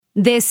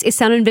This is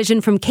Sound and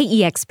Vision from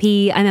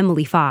KEXP. I'm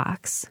Emily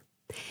Fox.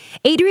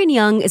 Adrian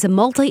Younge is a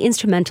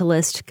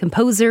multi-instrumentalist,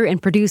 composer,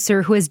 and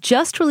producer who has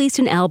just released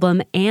an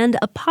album and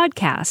a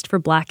podcast for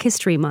Black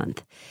History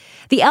Month.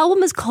 The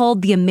album is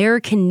called The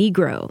American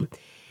Negro.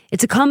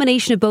 It's a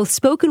combination of both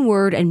spoken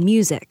word and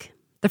music.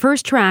 The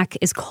first track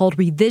is called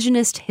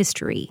Revisionist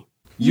History.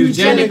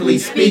 Eugenically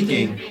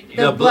speaking,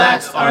 the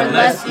blacks are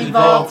less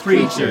evolved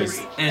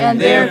creatures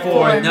and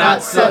therefore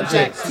not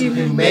subject to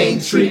humane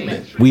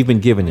treatment. We've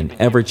been given an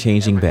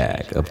ever-changing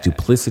bag of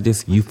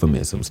duplicitous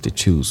euphemisms to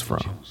choose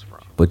from.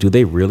 But do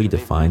they really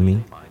define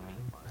me?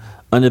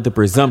 Under the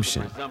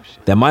presumption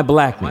that my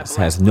blackness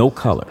has no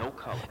color,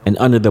 and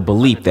under the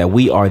belief that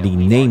we are the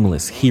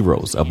nameless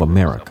heroes of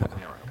America,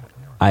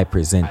 I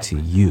present to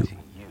you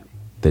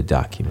the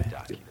document.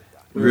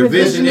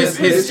 Revisionist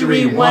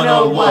History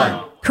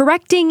 101.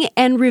 Correcting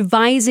and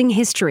revising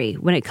history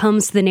when it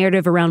comes to the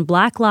narrative around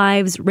Black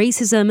lives,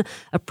 racism,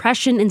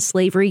 oppression, and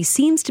slavery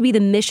seems to be the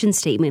mission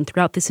statement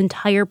throughout this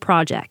entire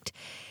project.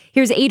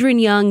 Here's Adrian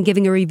Younge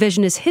giving a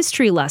revisionist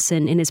history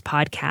lesson in his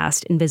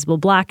podcast, Invisible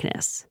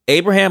Blackness.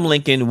 Abraham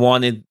Lincoln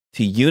wanted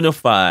to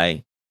unify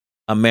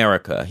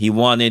America. He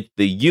wanted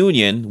the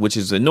Union, which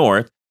is the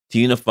North, to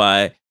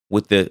unify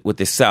with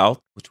the South,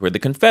 which were the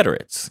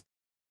Confederates.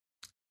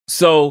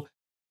 So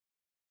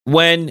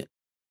when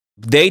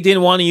they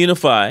didn't want to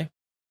unify,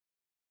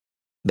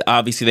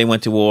 obviously they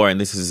went to war,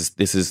 and this is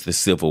the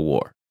Civil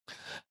War.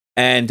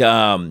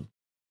 And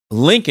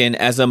Lincoln,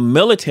 as a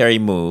military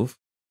move,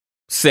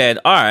 said,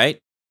 all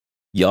right,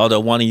 y'all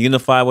don't want to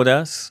unify with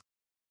us?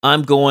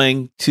 I'm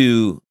going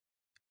to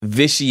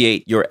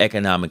vitiate your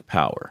economic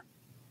power.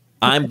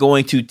 I'm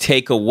going to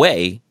take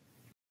away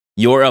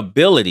your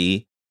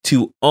ability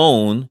to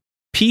own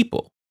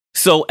people.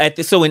 So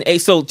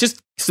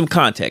just some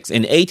context.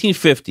 In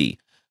 1850,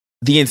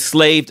 the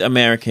enslaved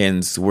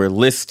Americans were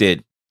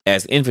listed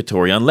as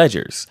inventory on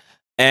ledgers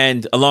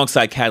and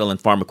alongside cattle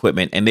and farm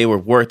equipment, and they were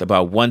worth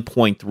about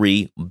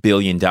 $1.3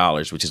 billion,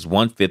 which is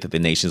 1/5 of the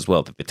nation's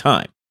wealth at the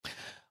time.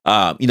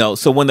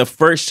 So when the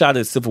first shot of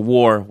the Civil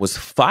War was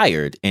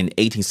fired in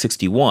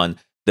 1861,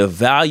 the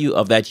value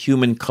of that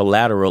human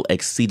collateral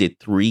exceeded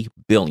 $3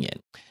 billion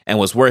and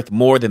was worth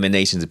more than the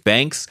nation's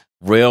banks,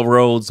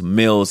 railroads,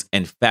 mills,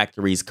 and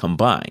factories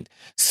combined.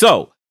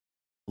 So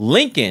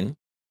Lincoln,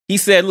 he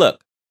said,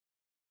 look,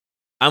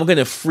 I'm going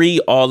to free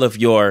all of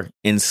your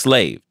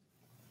enslaved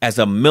as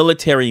a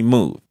military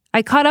move.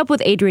 I caught up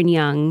with Adrian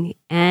Younge,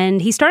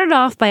 and he started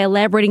off by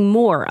elaborating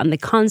more on the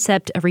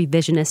concept of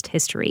revisionist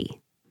history.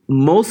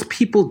 Most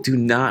people do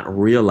not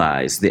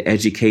realize the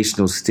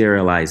educational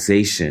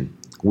sterilization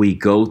we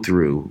go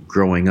through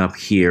growing up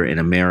here in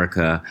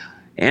America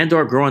and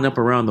or growing up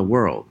around the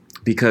world,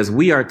 because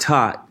we are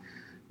taught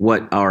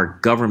what our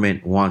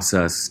government wants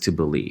us to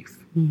believe.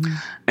 Mm-hmm.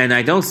 And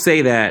I don't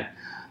say that,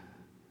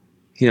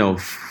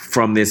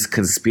 from this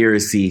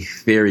conspiracy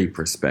theory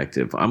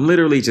perspective. I'm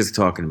literally just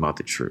talking about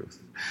the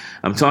truth.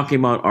 I'm talking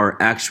about our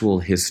actual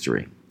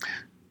history.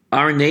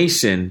 Our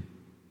nation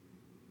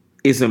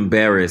is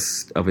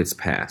embarrassed of its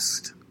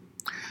past.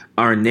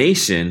 Our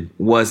nation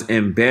was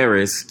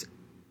embarrassed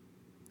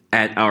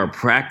at our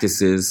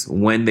practices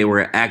when they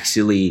were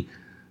actually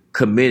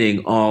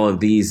committing all of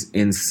these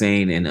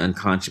insane and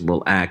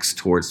unconscionable acts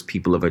towards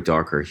people of a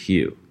darker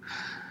hue.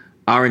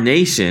 Our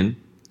nation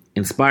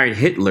inspired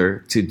Hitler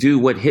to do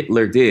what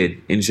Hitler did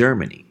in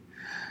Germany.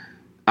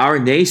 Our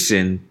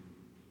nation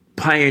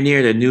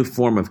pioneered a new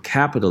form of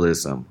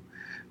capitalism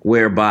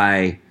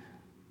whereby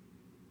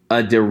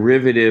a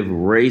derivative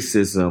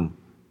racism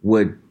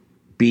would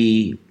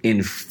be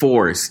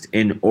enforced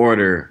in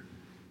order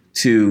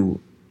to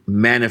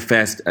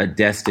manifest a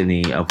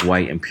destiny of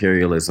white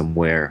imperialism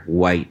where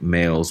white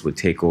males would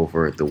take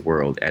over the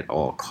world at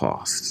all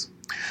costs.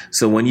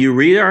 So when you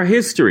read our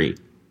history,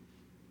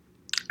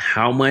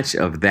 how much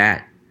of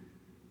that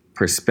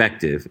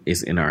perspective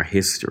is in our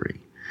history?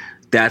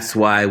 That's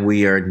why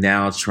we are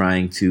now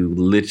trying to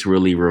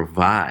literally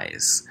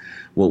revise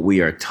what we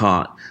are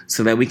taught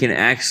so that we can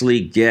actually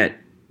get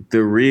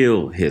the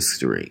real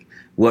history,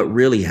 what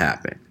really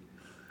happened.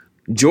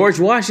 George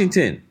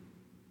Washington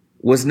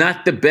was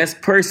not the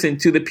best person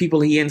to the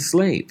people he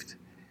enslaved.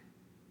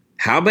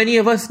 How many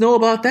of us know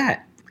about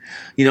that?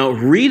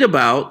 Read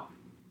about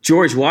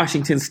George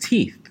Washington's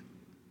teeth.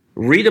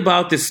 Read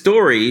about the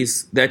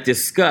stories that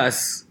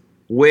discuss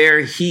where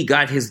he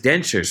got his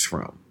dentures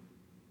from.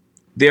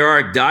 There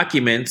are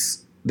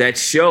documents that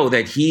show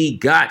that he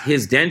got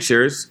his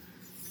dentures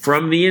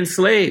from the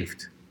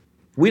enslaved.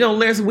 We don't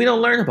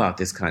learn about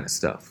this kind of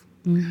stuff.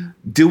 Mm-hmm.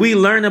 Do we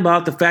learn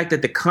about the fact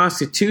that the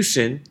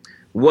Constitution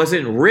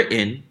wasn't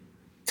written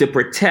to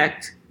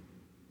protect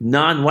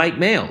non-white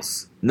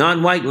males,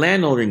 non-white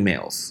landowning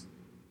males?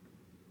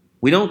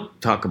 We don't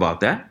talk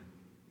about that.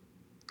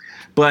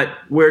 But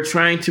we're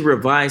trying to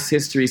revise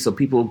history so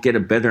people get a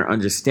better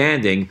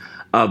understanding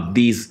of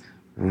these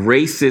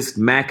racist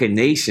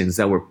machinations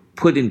that were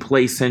put in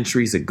place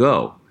centuries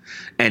ago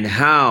and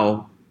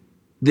how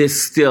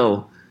this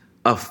still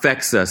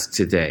affects us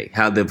today,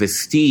 how the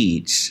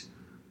vestige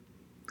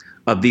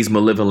of these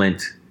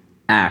malevolent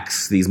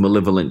acts, these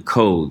malevolent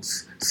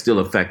codes still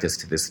affect us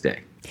to this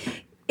day.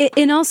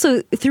 And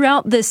also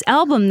throughout this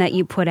album that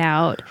you put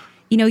out,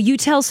 you know, you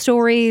tell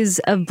stories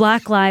of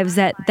Black lives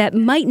that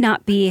might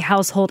not be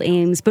household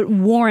names, but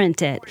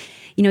warrant it.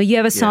 You know, you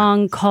have a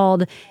song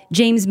called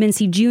James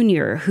Mincy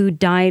Jr., who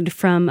died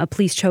from a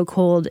police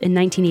chokehold in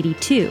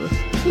 1982.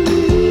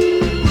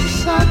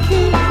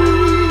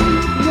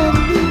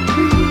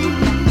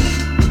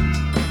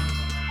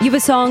 You have a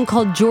song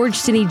called George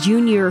Stinney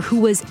Jr., who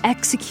was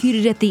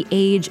executed at the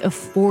age of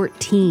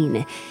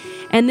 14.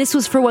 And this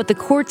was for what the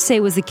courts say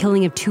was the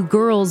killing of 2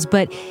 girls,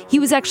 but he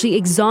was actually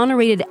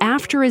exonerated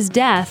after his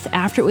death,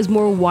 after it was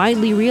more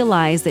widely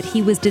realized that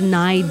he was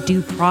denied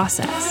due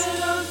process.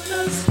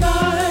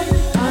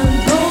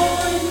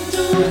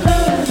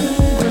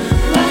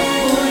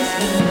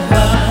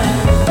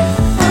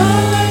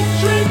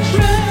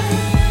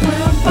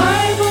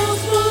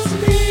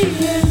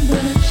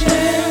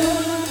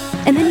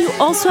 And then you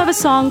also have a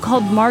song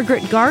called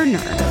Margaret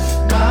Gardner.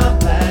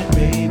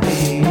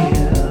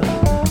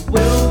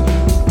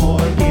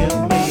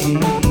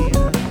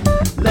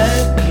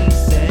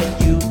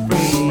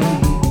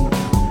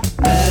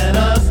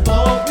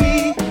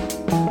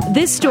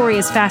 This story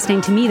is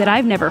fascinating to me that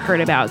I've never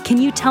heard about. Can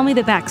you tell me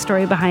the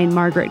backstory behind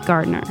Margaret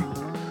Gardner?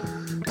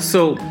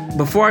 So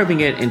before I even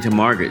get into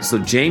Margaret, so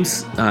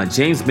James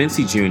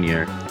Mincy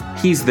Jr.,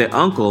 he's the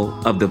uncle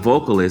of the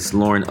vocalist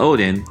Lauren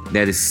Oden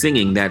that is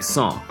singing that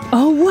song.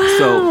 Oh, wow.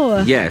 So,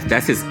 yes,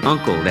 that's his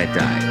uncle that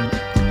died.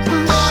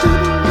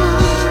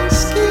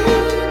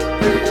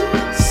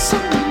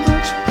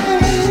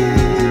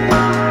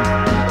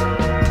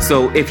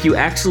 So if you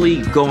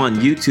actually go on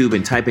YouTube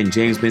and type in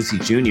James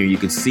Mincy Jr., you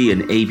could see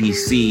an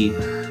ABC,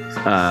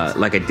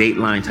 like a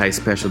Dateline type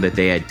special that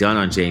they had done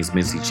on James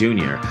Mincy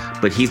Jr.,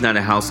 but he's not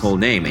a household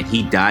name, and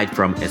he died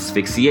from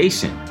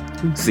asphyxiation.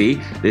 Mm-hmm.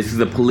 See, this is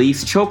a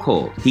police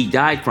chokehold. He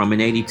died from in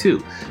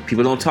 82.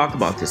 People don't talk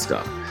about this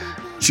stuff.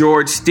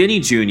 George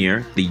Stinney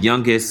Jr., the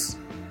youngest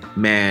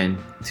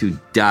man to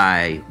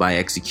die by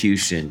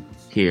execution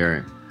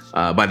here,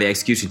 by the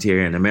execution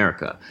here in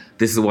America.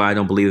 This is why I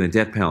don't believe in the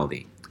death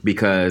penalty.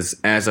 Because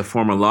as a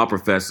former law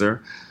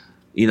professor,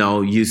 you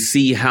know, you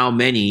see how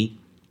many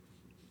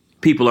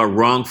people are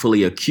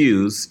wrongfully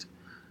accused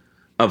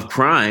of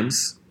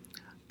crimes,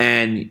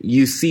 and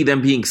you see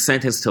them being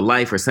sentenced to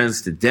life or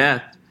sentenced to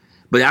death.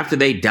 But after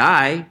they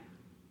die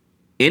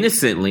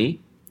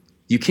innocently,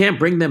 you can't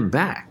bring them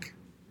back.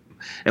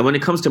 And when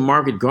it comes to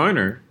Margaret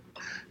Gardner,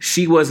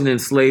 she was an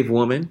enslaved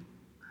woman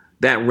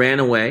that ran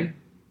away.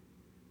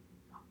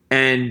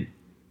 And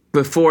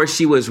before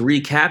she was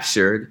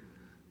recaptured,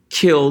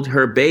 killed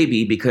her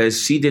baby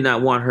because she did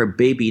not want her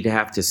baby to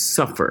have to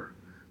suffer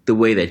the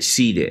way that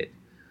she did.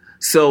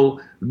 So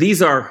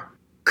these are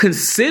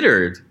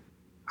considered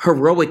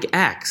heroic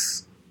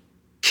acts,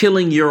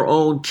 killing your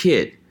own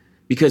kid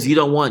because you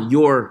don't want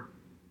your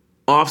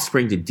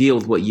offspring to deal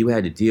with what you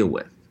had to deal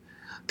with.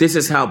 This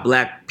is how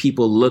Black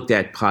people looked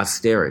at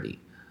posterity.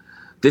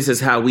 This is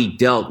how we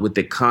dealt with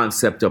the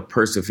concept of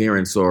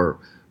perseverance or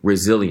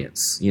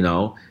resilience. You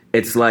know,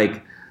 it's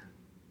like,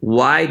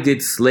 why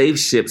did slave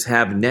ships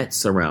have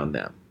nets around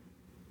them?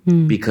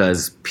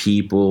 Because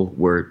people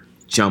were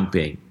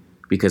jumping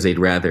because they'd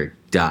rather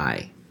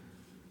die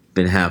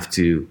than have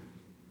to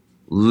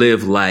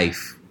live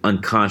life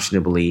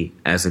unconscionably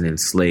as an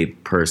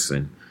enslaved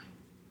person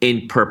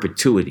in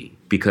perpetuity.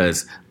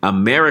 Because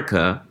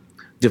America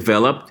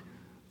developed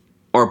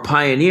or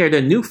pioneered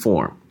a new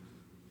form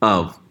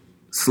of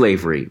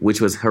slavery, which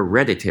was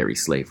hereditary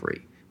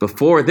slavery.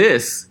 Before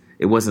this,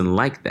 it wasn't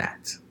like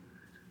that.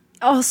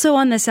 Also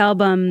on this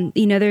album,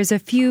 you know, there's a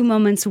few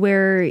moments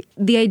where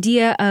the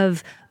idea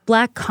of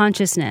Black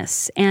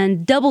consciousness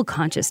and double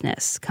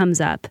consciousness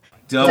comes up.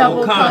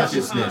 Double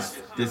consciousness,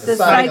 the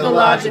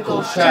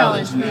psychological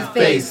challenge we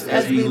face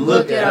as we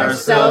look at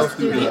ourselves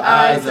through the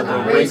eyes of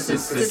a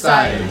racist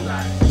society.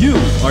 You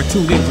are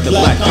tuned into the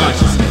Black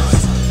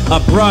Consciousness, a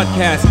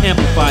broadcast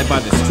amplified by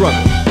the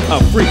struggle,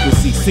 a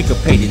frequency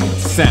syncopated in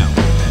sound.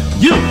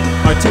 You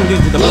are tuned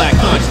into the Black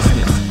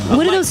Consciousness.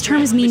 What do those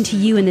terms mean to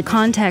you in the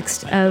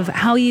context of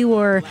how you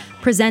are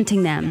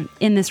presenting them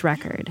in this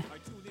record?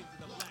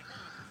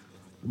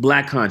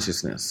 Black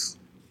consciousness.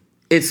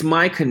 It's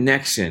my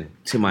connection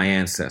to my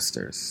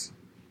ancestors.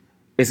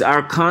 It's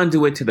our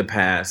conduit to the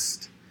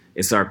past.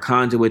 It's our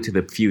conduit to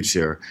the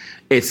future.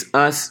 It's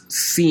us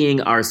seeing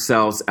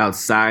ourselves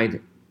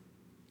outside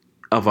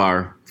of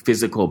our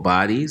physical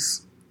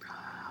bodies.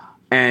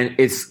 And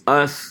it's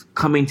us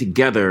coming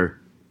together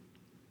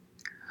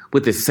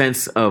with a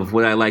sense of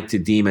what I like to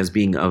deem as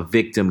being a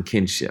victim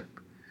kinship.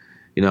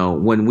 You know,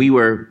 when we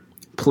were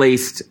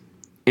placed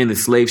in the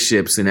slave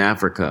ships in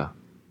Africa,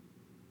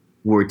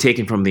 we were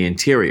taken from the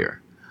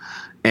interior.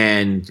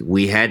 And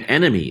we had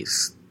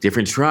enemies,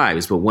 different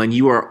tribes. But when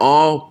you are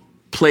all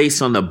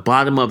placed on the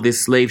bottom of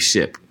this slave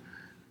ship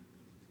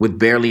with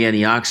barely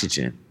any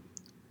oxygen,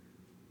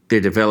 there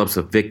develops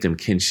a victim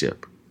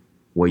kinship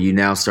where you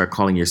now start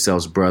calling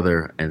yourselves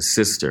brother and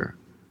sister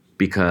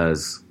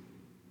because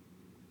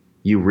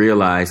you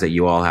realize that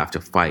you all have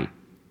to fight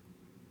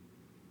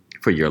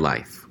for your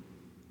life.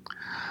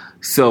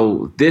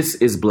 So this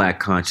is Black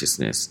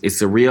consciousness.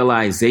 It's a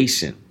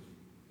realization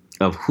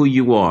of who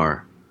you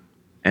are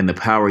and the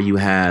power you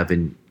have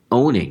in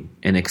owning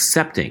and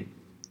accepting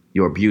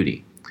your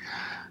beauty.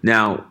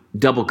 Now,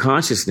 double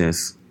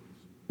consciousness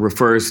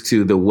refers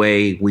to the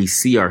way we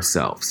see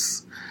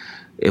ourselves.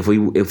 If we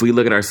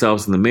look at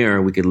ourselves in the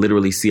mirror, we could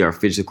literally see our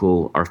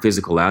physical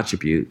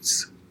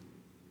attributes.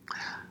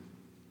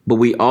 But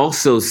we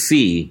also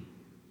see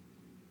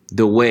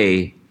the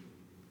way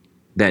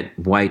that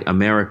white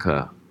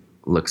America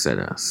looks at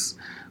us.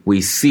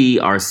 We see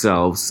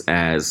ourselves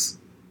as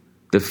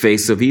the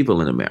face of evil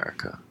in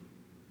America.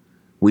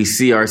 We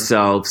see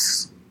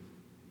ourselves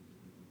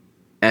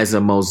as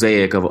a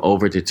mosaic of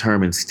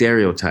overdetermined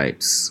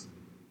stereotypes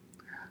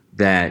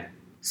that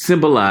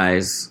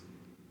symbolize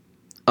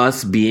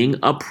us being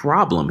a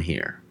problem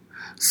here.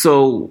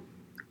 So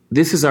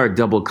this is our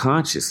double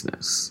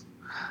consciousness.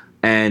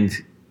 And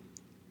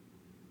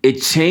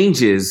it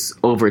changes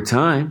over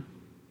time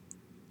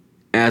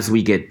as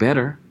we get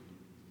better,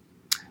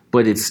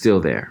 but it's still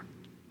there.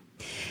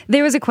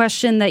 There was a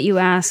question that you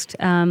asked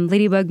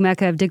Ladybug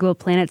Mecca of Diggable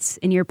Planets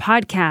in your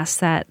podcast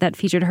that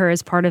featured her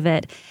as part of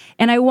it.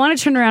 And I want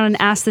to turn around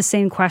and ask the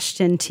same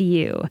question to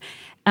you.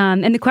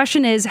 And the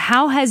question is,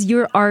 how has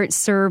your art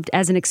served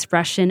as an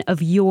expression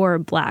of your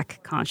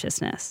Black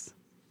consciousness?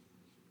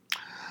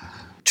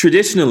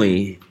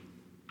 Traditionally,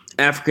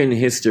 African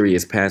history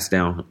is passed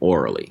down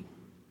orally.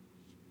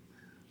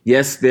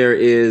 Yes, there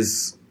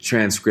is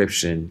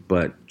transcription,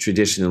 but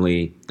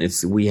traditionally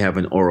we have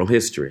an oral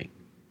history.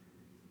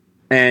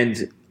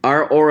 And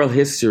our oral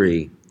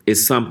history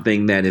is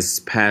something that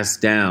is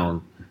passed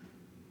down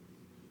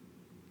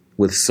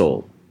with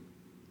soul,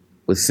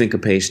 with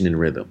syncopation and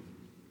rhythm.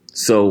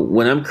 So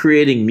when I'm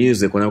creating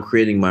music, when I'm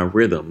creating my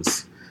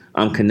rhythms,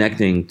 I'm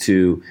connecting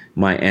to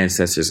my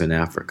ancestors in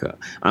Africa.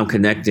 I'm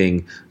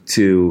connecting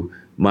to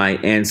my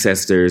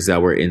ancestors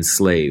that were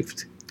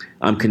enslaved.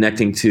 I'm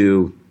connecting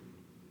to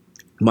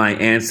my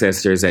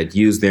ancestors that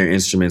used their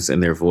instruments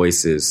and their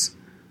voices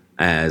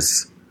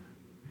as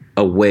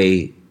a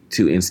way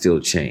to instill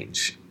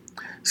change.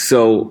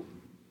 So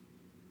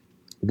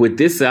with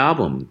this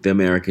album, The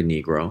American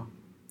Negro,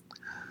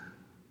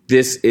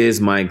 this is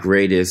my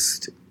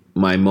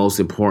most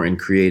important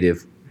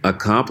creative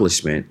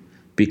accomplishment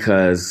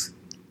because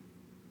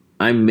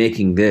I'm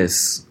making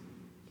this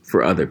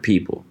for other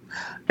people.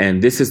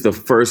 And this is the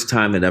first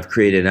time that I've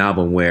created an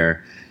album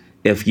where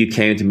if you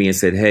came to me and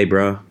said, hey,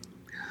 bro,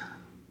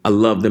 I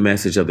love the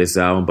message of this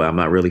album, but I'm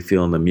not really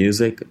feeling the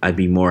music, I'd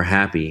be more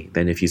happy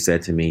than if you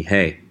said to me,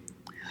 hey,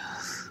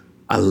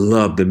 I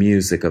love the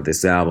music of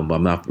this album, but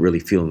I'm not really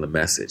feeling the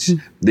message.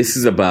 This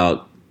is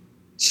about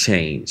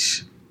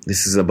change.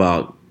 This is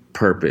about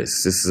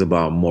purpose. This is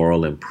about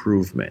moral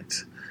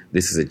improvement.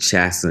 This is a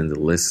chastening to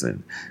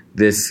listen.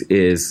 This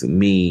is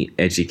me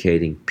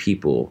educating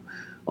people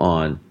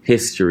on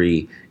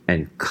history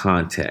and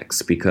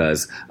context,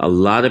 because a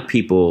lot of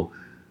people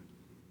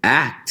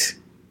act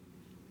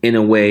in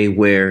a way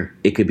where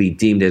it could be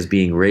deemed as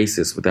being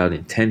racist without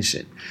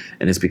intention.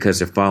 And it's because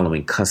they're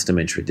following custom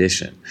and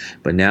tradition.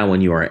 But now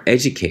when you are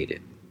educated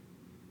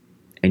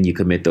and you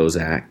commit those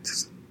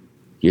acts,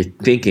 you're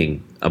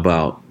thinking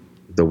about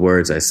the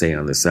words I say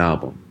on this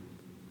album,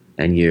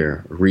 and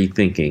you're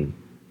rethinking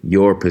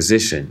your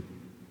position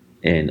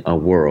in a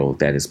world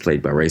that is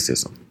plagued by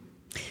racism.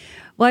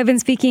 Well, I've been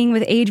speaking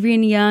with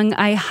Adrian Younge.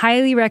 I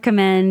highly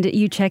recommend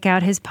you check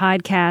out his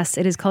podcast.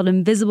 It is called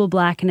Invisible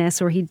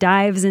Blackness, where he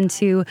dives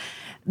into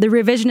the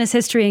revisionist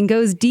history and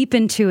goes deep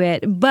into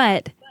it.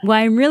 But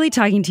why I'm really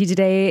talking to you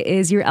today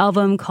is your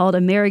album called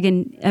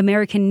American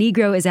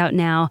Negro is out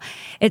now.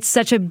 It's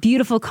such a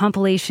beautiful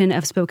compilation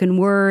of spoken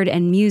word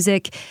and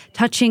music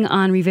touching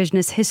on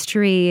revisionist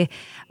history,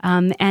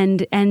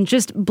 and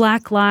just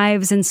Black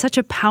lives in such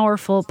a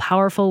powerful,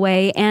 powerful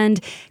way. And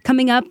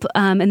coming up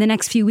in the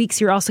next few weeks,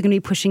 you're also going to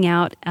be pushing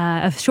out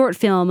a short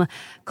film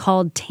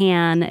called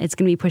Tan. It's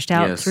going to be pushed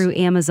out through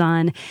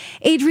Amazon.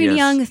 Adrian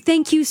Younge,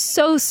 thank you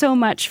so, so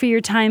much for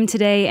your time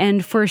today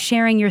and for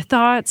sharing your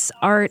thoughts,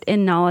 art,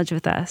 and knowledge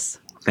with us.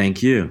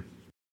 Thank you.